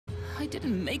I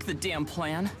didn't make the damn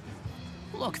plan.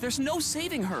 Look, there's no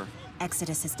saving her.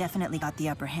 Exodus has definitely got the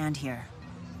upper hand here.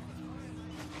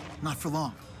 Not for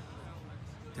long.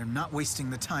 They're not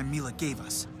wasting the time Milla gave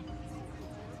us.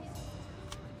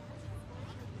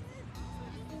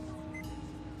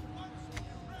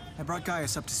 I brought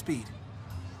Gaius up to speed.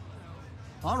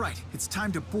 All right, it's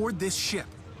time to board this ship.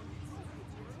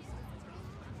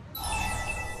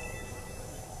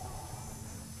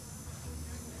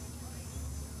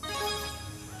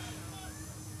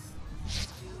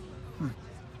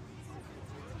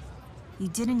 You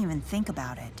didn't even think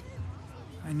about it.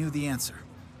 I knew the answer.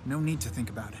 No need to think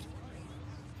about it.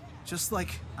 Just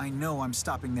like I know I'm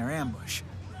stopping their ambush,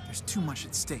 there's too much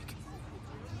at stake.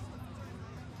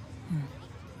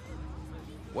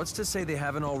 What's to say they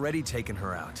haven't already taken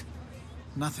her out?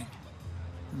 Nothing.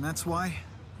 And that's why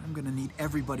I'm gonna need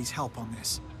everybody's help on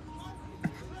this.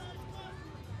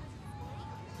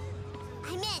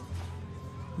 I'm in.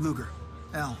 Ludger,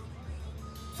 Elle,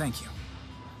 thank you.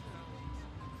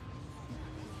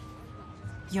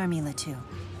 You're Milla too.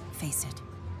 Face it.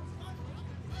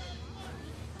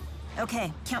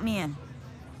 Okay, count me in.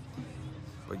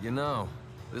 But you know,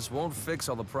 this won't fix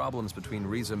all the problems between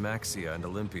Riza Maxia and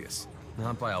Olympius.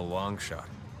 Not by a long shot.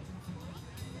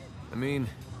 I mean,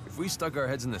 if we stuck our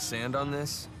heads in the sand on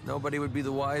this, nobody would be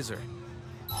the wiser.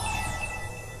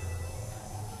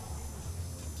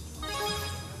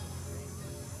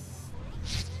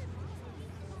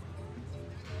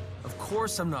 Of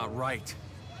course I'm not right.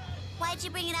 Why'd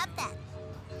you bring it up then?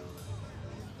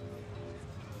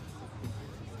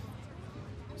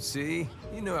 See?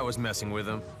 You knew I was messing with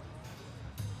him.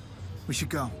 We should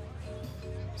go.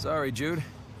 Sorry, Jude.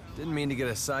 Didn't mean to get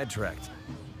us sidetracked.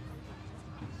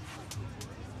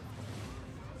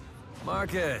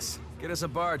 Marcus, get us a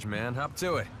barge, man. Hop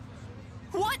to it.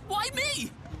 What? Why me?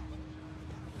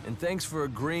 And thanks for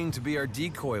agreeing to be our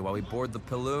decoy while we board the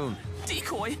Pilloon.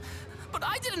 Decoy? But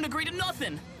I didn't agree to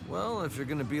nothing. Well, if you're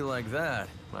gonna be like that,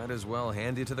 might as well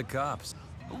hand you to the cops.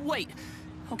 Wait.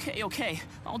 Okay.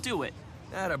 I'll do it.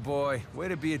 Attaboy. Way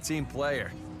to be a team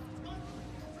player.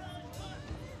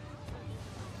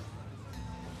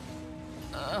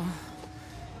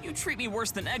 You treat me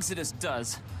worse than Exodus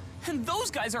does. And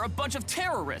those guys are a bunch of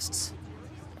terrorists.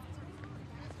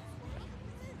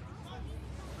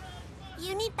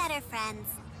 You need better friends.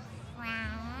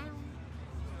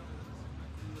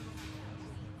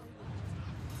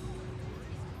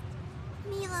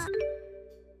 Milla.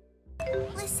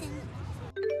 Listen.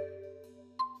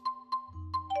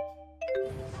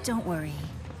 Don't worry.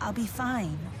 I'll be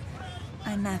fine.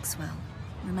 I'm Maxwell.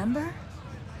 Remember?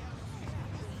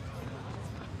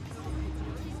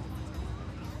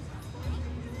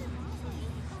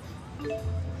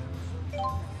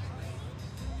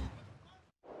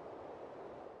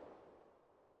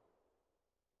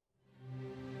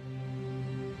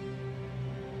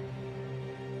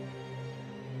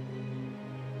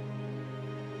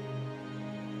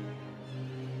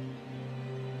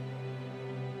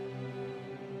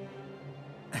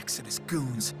 Exodus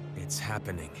goons. It's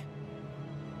happening.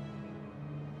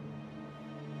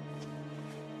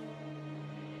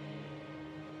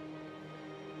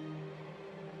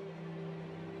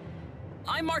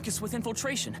 I'm Marcus with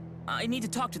infiltration. I need to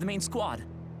talk to the main squad.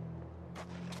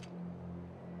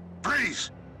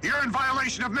 Freeze! You're in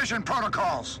violation of mission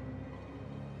protocols!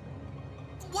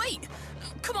 Wait!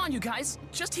 Come on, you guys.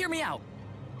 Just hear me out.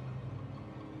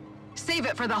 Save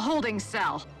it for the holding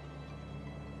cell.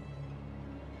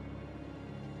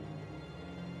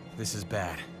 This is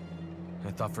bad.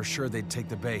 I thought for sure they'd take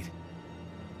the bait.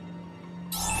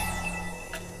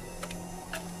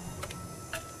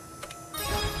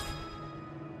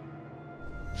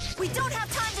 We don't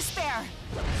have time to spare!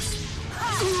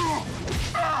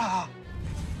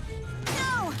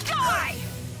 No! Die!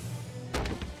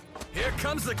 Here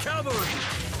comes the cavalry!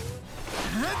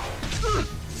 Let it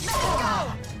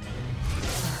go!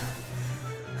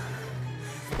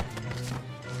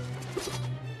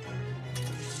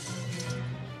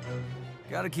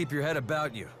 Gotta keep your head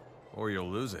about you, or you'll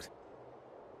lose it.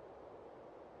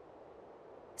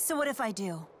 So what if I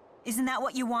do? Isn't that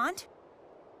what you want?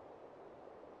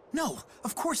 No,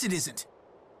 of course it isn't.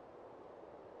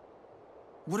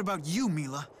 What about you,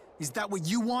 Milla? Is that what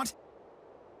you want?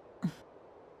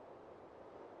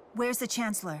 Where's the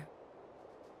Chancellor?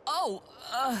 Oh,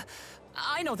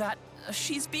 I know that.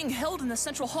 She's being held in the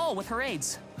central hall with her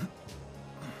aides.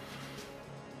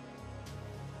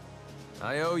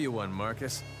 I owe you one,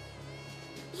 Marcus.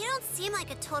 You don't seem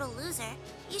like a total loser.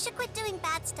 You should quit doing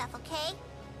bad stuff, okay?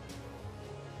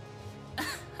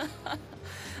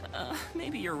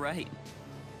 Maybe you're right.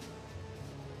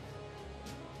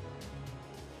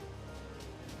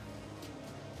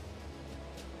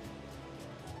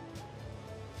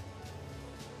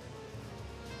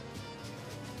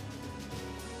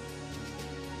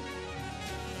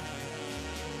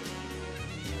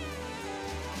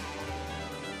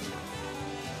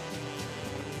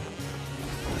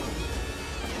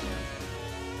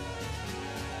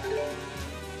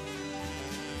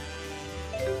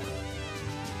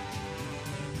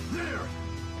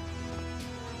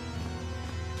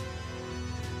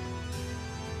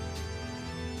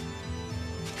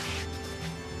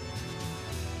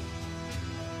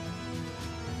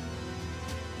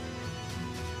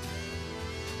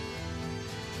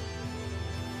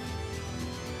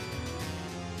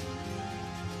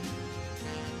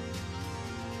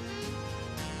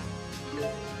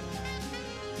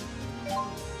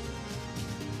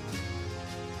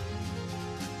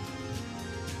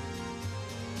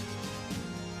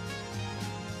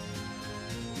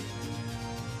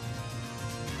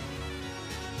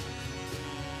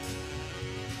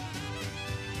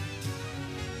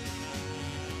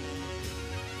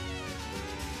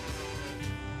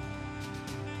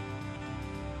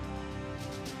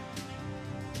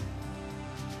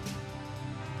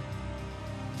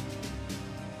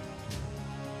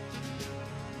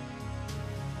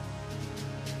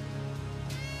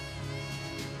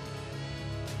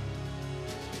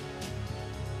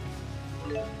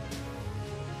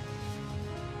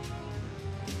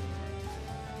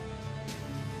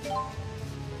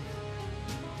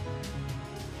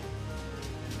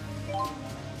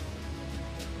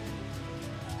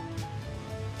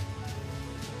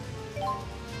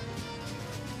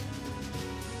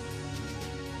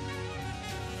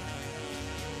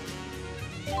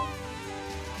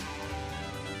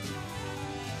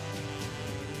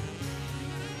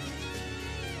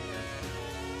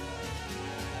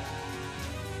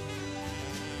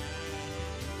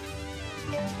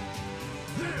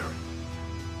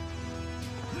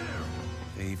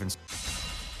 They even...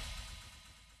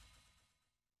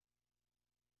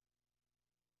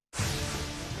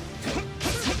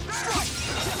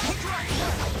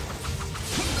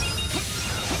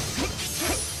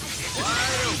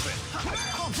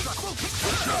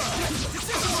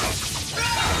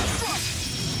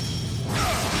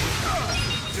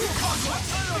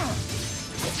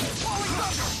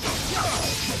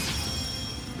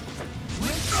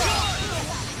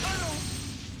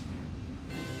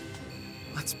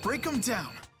 Let's break them down.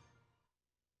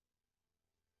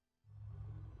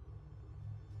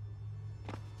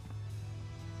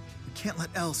 We can't let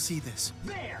Elle see this.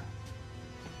 There!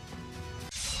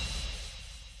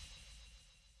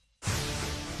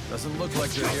 Doesn't look like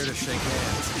they're here to shake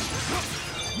hands.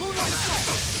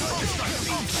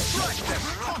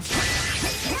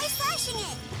 Try slashing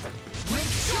it!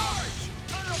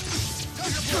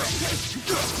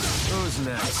 Who's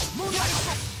next?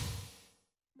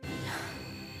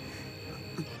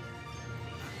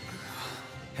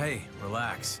 Hey,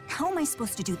 relax. How am I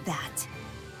supposed to do that?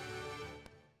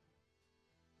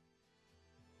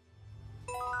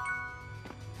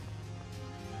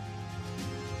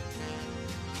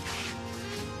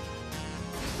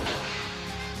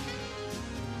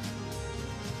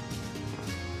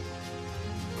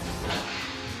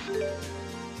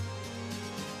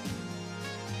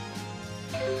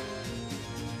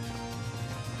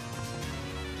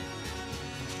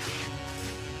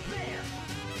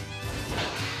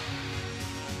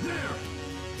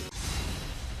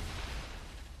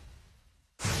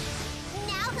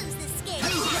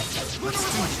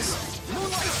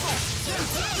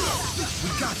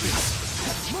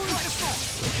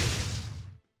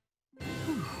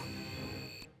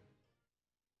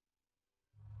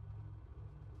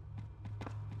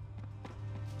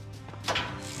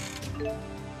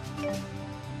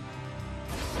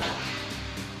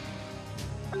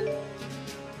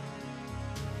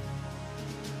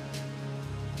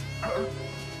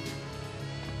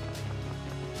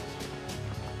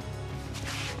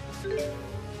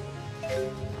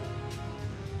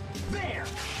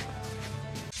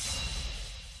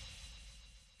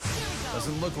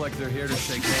 Doesn't look like they're here to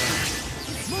shake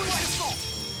hands. Moonlight assault!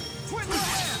 Twin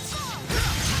hands!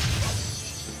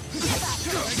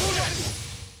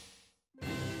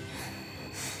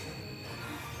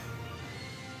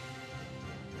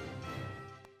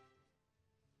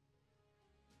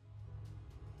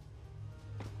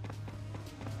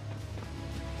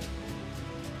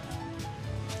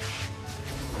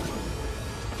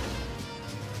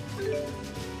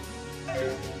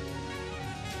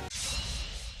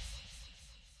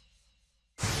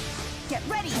 Get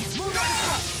ready! Moonlight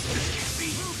assault!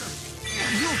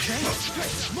 You okay?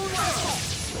 Moonlight assault!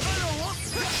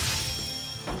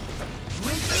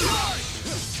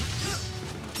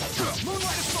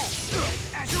 Moonlight assault!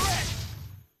 At your edge!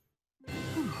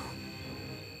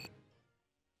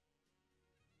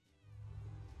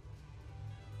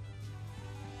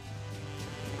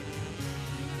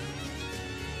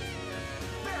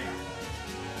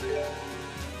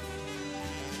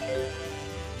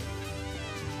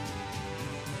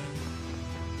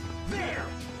 There!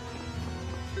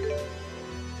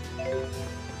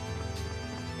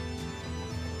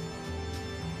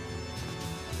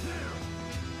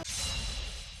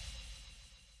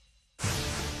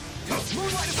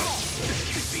 Moonlight assault!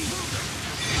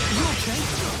 You okay?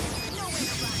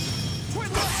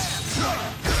 Twin hands!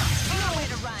 Nowhere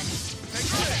to run! Take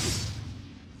this!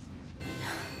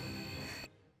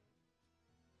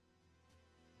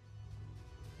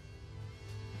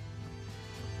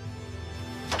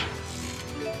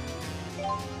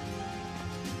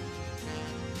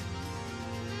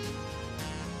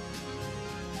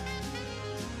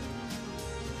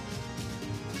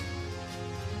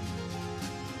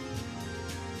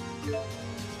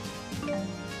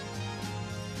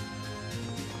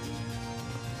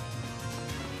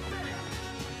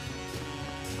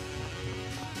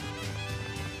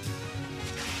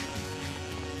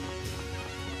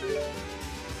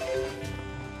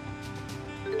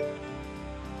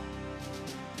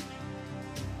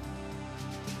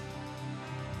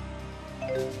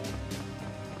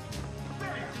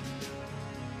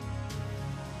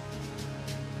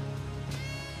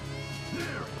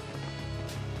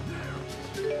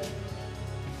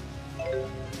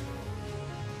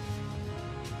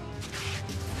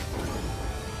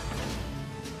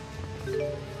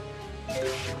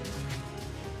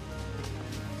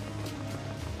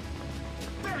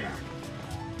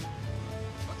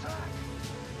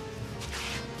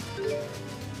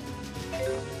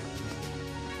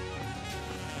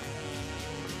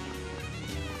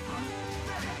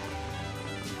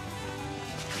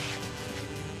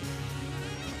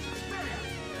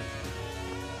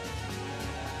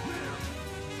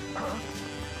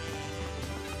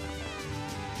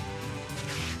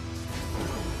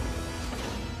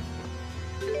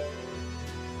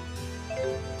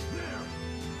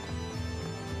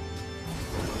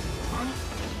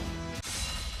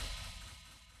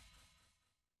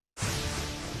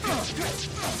 You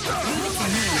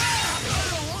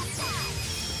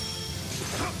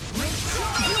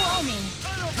owe me.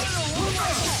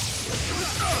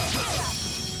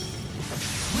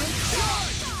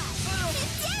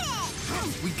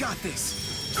 We got this!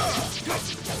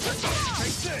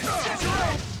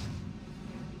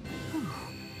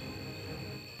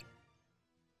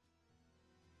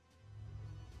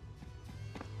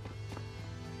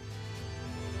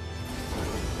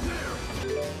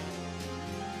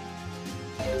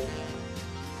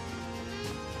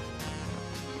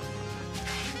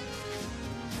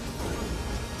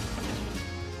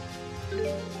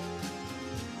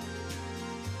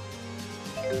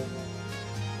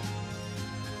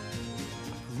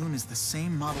 Balloon is the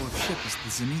same model of ship as the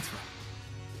Zenithra.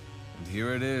 And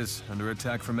here it is, under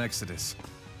attack from Exodus.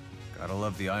 Gotta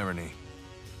love the irony.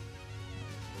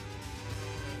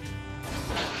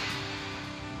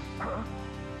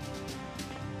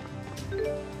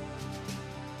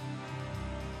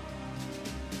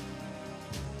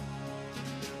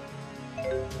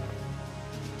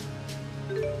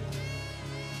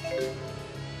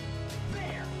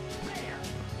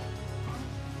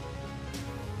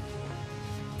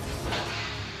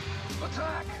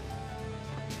 Attack!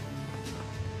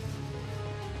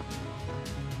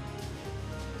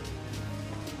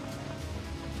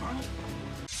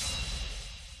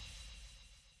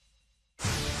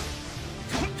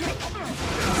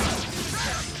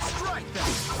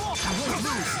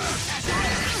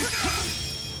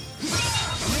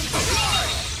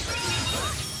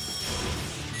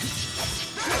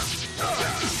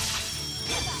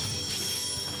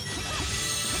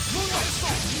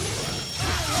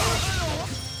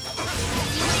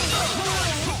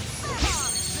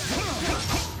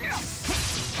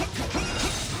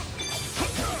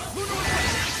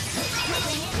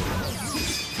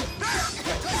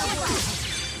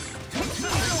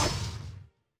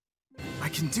 I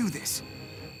can do this!